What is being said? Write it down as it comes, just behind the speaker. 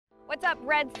What's up,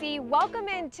 Red Sea? Welcome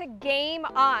into Game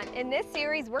On. In this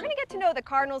series, we're going to get to know the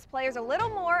Cardinals players a little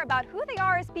more about who they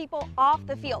are as people off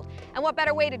the field. And what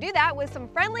better way to do that with some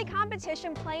friendly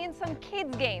competition playing some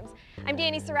kids games. I'm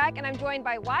Dani Sureck, and I'm joined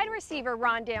by wide receiver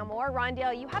Rondale Moore.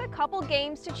 Rondale, you had a couple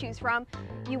games to choose from.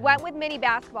 You went with mini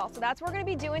basketball, so that's what we're going to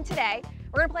be doing today.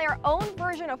 We're going to play our own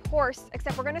version of horse,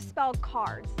 except we're going to spell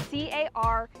cards.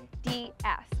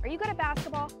 C-A-R-D-S. Are you good at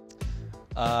basketball?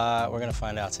 We're going to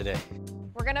find out today.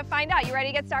 We're gonna find out. You ready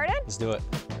to get started? Let's do it.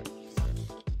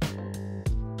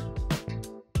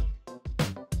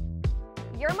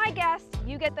 You're my guest.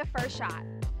 You get the first shot.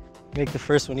 Make the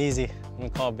first one easy. I'm gonna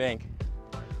call bank.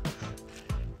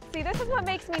 See, this is what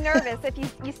makes me nervous. If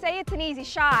you say it's an easy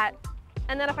shot,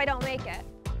 and then if I don't make it.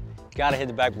 Gotta hit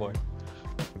the backboard.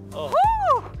 Oh.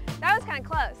 Woo! That was kind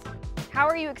of close. How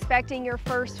are you expecting your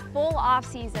first full off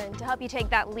season to help you take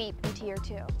that leap into year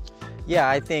 2? Yeah,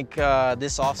 I think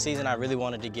this off season I really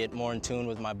wanted to get more in tune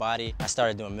with my body. I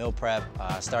started doing meal prep,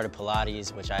 started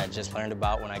Pilates, which I had just learned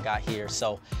about when I got here.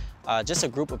 So just a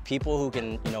group of people who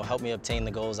can, help me obtain the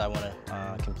goals I want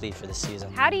to complete for this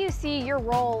season. How do you see your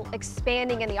role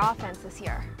expanding in the offense this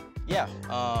year? Yeah,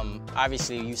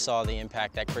 obviously you saw the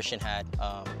impact that Christian had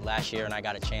last year, and I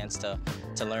got a chance to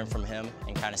learn from him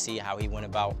and kind of see how he went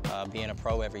about being a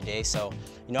pro every day. So,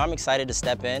 I'm excited to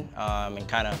step in and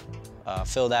kind of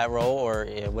fill that role or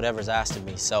whatever's asked of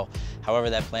me. So however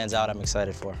that plans out, I'm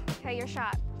excited for. Okay, your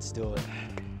shot. Let's do it.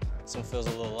 This one feels a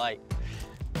little light.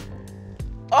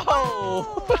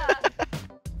 Oh!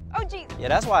 Oh, geez. Yeah,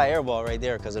 that's why I airball right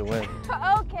there, because of the wind.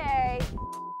 Okay.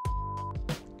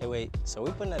 Hey, wait, so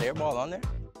we putting that airball on there?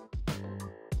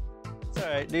 It's all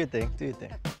right, do your thing, do your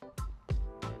thing.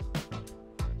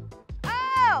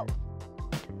 Oh!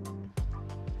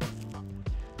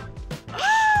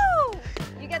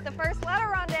 Get the first letter,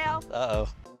 Rondale. Uh-oh.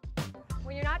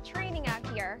 When you're not training out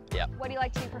here, yeah, what do you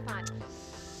like to do for fun?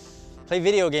 Play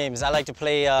video games. I like to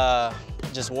play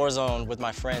just Warzone with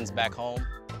my friends back home.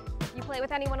 You play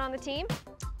with anyone on the team?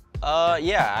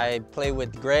 Yeah, I play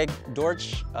with Greg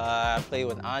Dortch. I play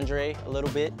with Andre a little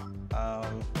bit.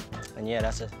 And yeah,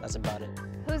 that's about it.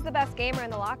 Who's the best gamer in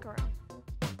the locker room?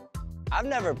 I've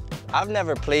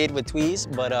never played with Tweez,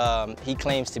 but he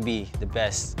claims to be the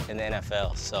best in the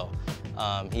NFL. So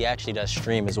he actually does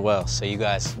stream as well. So you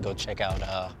guys go check out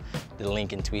the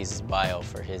link in Tweez's bio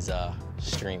for his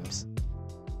streams.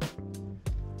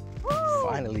 Woo!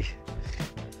 Finally.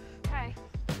 Okay.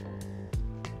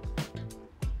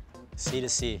 C to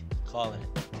C, calling it.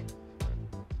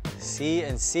 C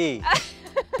and C.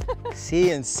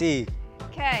 C and C.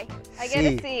 Okay, I get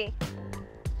a C.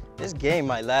 This game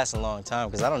might last a long time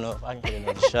because I don't know if I can get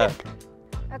another shot.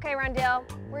 Okay, Rondale,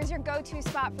 where's your go-to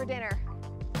spot for dinner?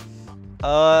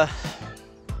 I'm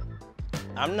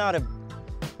not a,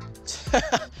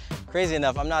 crazy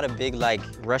enough, I'm not a big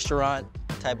restaurant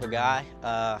type of guy.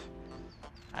 I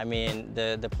mean,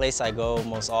 the place I go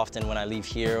most often when I leave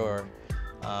here or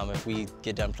if we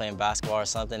get done playing basketball or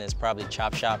something is probably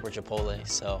Chop Shop or Chipotle,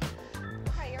 so.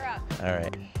 Okay, you're up. All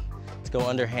right, let's go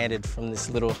underhanded from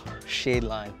this little shade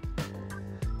line.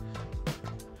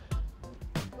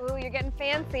 Ooh, you're getting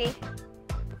fancy.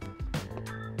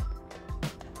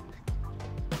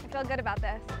 I feel good about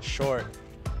this. Short.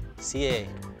 CA.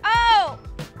 Oh!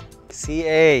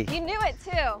 CA. You knew it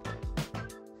too.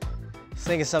 Let's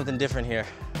think of something different here.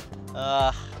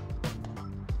 I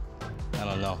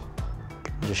don't know.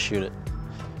 Just shoot it.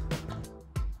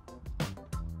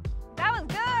 That was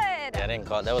good. Yeah, I didn't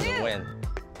call it. That was a win.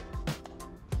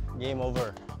 Game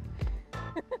over.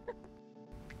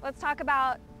 Let's talk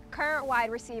about current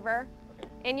wide receiver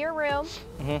in your room,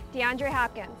 DeAndre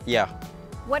Hopkins. Yeah.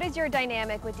 What is your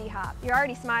dynamic with D-Hop? You're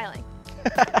already smiling.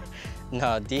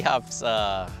 No, D-Hop's,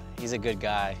 he's a good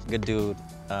guy, good dude.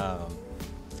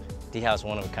 D-Hop's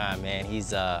one of a kind, man.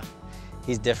 He's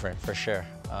different for sure,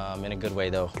 in a good way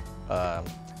though.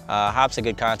 Hop's a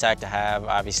good contact to have.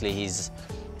 Obviously, he's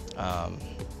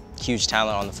huge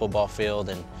talent on the football field,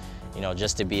 and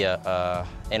just to be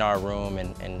in our room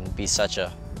and be such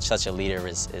a leader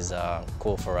is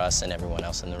cool for us and everyone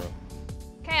else in the room.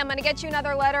 Okay, I'm gonna get you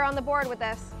another letter on the board with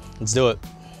this. Let's do it.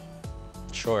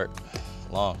 Short,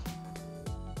 long.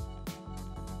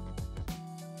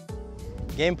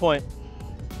 Game point.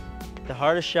 The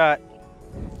hardest shot.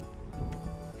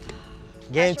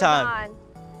 Game time. On.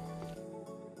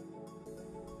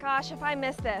 Gosh, if I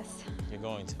miss this. You're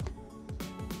going to.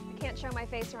 I can't show my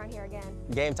face around here again.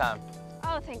 Game time.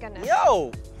 Oh, thank goodness.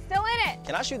 Yo! Still in it.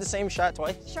 Can I shoot the same shot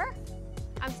twice? Sure.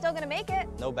 I'm still gonna make it.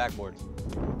 No backboard.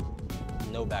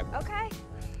 No backboard. Okay.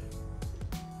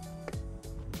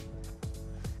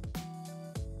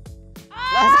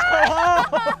 Let's go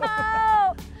home!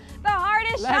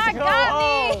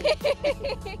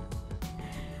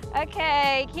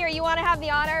 Okay, here, you want to have the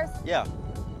honors? Yeah.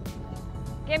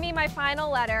 Give me my final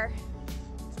letter.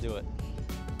 Let's do it.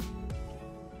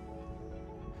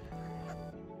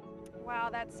 Wow,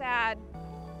 that's sad.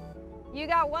 You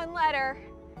got one letter,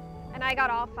 and I got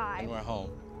all 5. And we're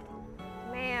home.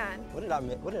 Man. What did I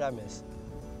miss? What did I miss?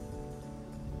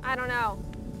 I don't know.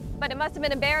 But it must have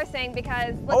been embarrassing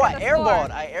because look Oh, at the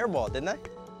score. I airballed, didn't I?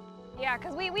 Yeah,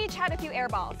 because we each had a few air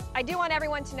balls. I do want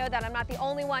everyone to know that I'm not the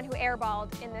only one who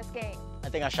airballed in this game. I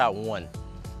think I shot 1.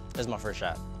 This is my first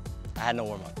shot. I had no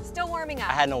warm-up. Still warming up.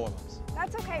 I had no warm-ups.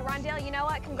 That's okay, Rondale. You know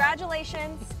what?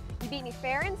 Congratulations. You beat me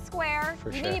fair and square. For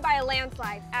you sure. beat me by a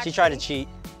landslide, actually. She tried to cheat.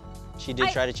 She did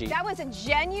try to cheat. That was a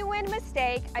genuine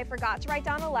mistake. I forgot to write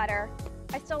down a letter.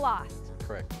 I still lost.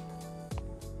 Correct.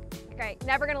 Great.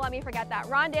 Never going to let me forget that.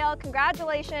 Rondale,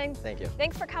 congratulations. Thank you.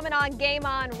 Thanks for coming on Game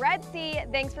On. Red Sea,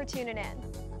 thanks for tuning in.